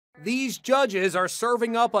These judges are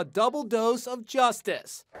serving up a double dose of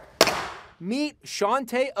justice. Meet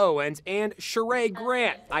Shanta Owens and Shera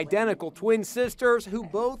Grant, identical twin sisters who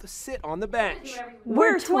both sit on the bench.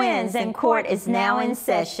 We're twins and court is now in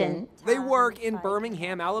session. They work in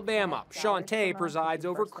Birmingham, Alabama. Shanta presides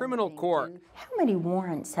over criminal court. How many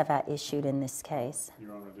warrants have I issued in this case?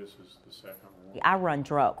 Your Honor, this is the second one. I run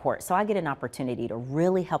drug court, so I get an opportunity to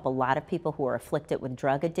really help a lot of people who are afflicted with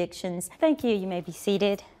drug addictions. Thank you. You may be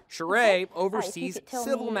seated. Shera oversees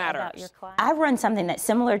civil matters. I run something that's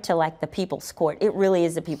similar to like the people's court. It really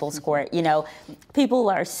is a people's court. You know, people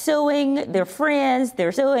are suing their friends,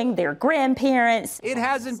 they're suing their grandparents. It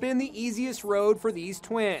hasn't been the easiest road for these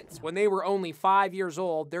twins. When they were only 5 years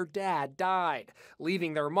old, their dad died,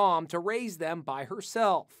 leaving their mom to raise them by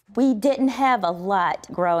herself. We didn't have a lot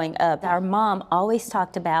growing up. Our mom always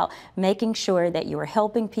talked about making sure that you were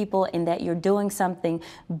helping people and that you're doing something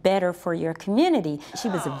better for your community. She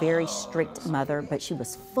was a very strict mother, but she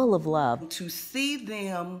was full of love. To see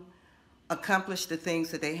them accomplish the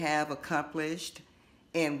things that they have accomplished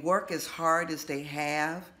and work as hard as they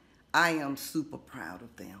have, I am super proud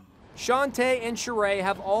of them. Shanta and Shera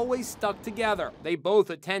have always stuck together. They both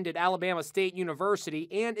attended Alabama State University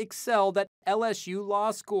and excelled at LSU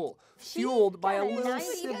Law School, fueled by a little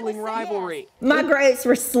sibling rivalry. My grades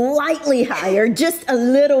were slightly higher, just a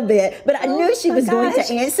little bit, but I knew she was going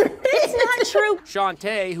to answer. It's not true.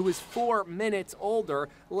 Shanta, who is 4 minutes older,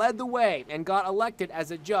 led the way and got elected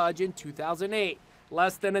as a judge in 2008.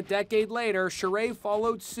 Less than a decade later, Shera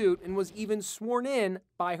followed suit and was even sworn in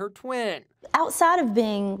by her twin. Outside of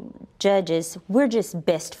being judges, we're just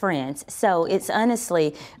best friends. So it's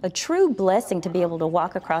honestly a true blessing to be able to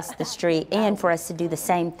walk across the street and for us to do the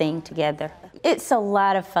same thing together. It's a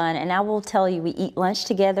lot of fun, and I will tell you, we eat lunch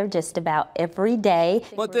together just about every day.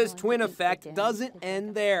 But this twin effect doesn't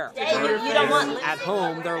end there. At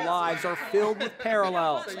home, their lives are filled with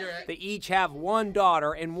parallels. They each have one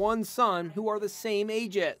daughter and one son who are the same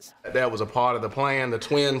ages. That was a part of the plan, the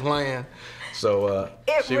twin plan. So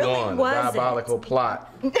she really won, the diabolical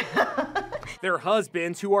plot. Their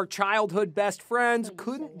husbands, who are childhood best friends,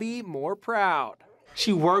 couldn't be more proud.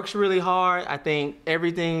 She works really hard. I think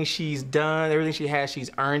everything she's done, everything she has, she's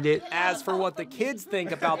earned it. As for what the kids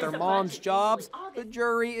think about their mom's jobs, the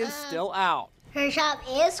jury is still out. Her job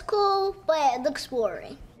is cool, but it looks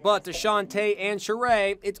boring. But to Shanta and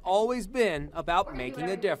Shera, it's always been about making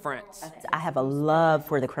a difference. I have a love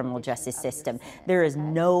for the criminal justice system. There is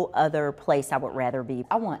no other place I would rather be.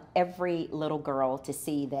 I want every little girl to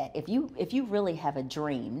see that if you really have a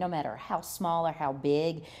dream, no matter how small or how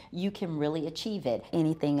big, you can really achieve it.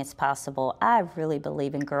 Anything is possible. I really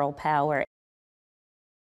believe in girl power.